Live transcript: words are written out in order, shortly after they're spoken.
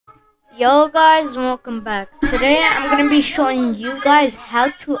Yo guys, welcome back. Today I'm going to be showing you guys how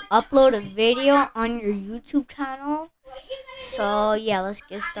to upload a video on your YouTube channel. So yeah, let's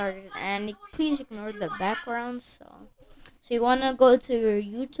get started, and please ignore the background. So you want to go to your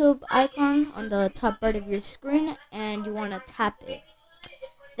YouTube icon on the top right of your screen, and you want to tap it.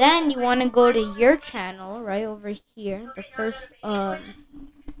 Then you want to go to your channel right over here, the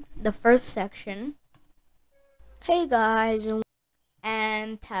first section. Hey guys,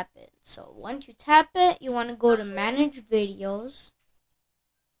 and tap it. So once you tap it, you want to go to manage videos,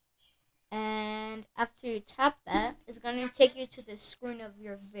 and after you tap that, it's going to take you to the screen of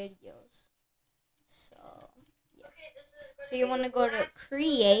your videos. So yeah, so you want to go to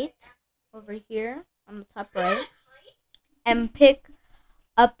create over here on the top right and pick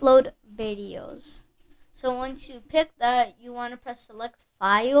upload videos. So once you pick that, you want to press select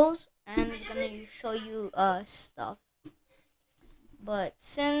files, and it's going to show you stuff. But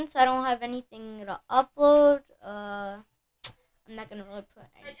since I don't have anything to upload, I'm not gonna really put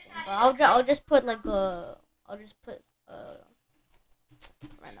anything. But I'll just put like a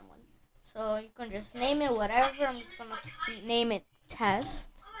random one. So you can just name it whatever. I'm just gonna name it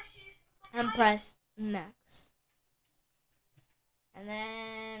test and press next. And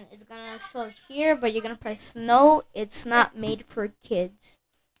then it's gonna show here, but you're gonna press no. It's not made for kids.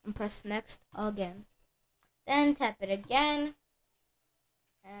 And press next again. Then tap it again.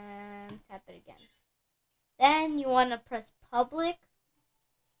 And tap it again. Then you want to press public,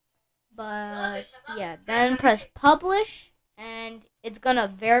 but yeah, then press publish, and it's gonna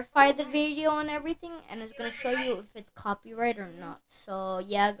verify the video and everything, and it's gonna show you if it's copyright or not. So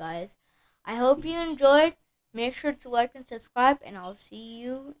yeah guys, I hope you enjoyed. Make sure to like and subscribe, and I'll see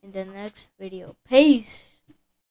you in the next video. Peace.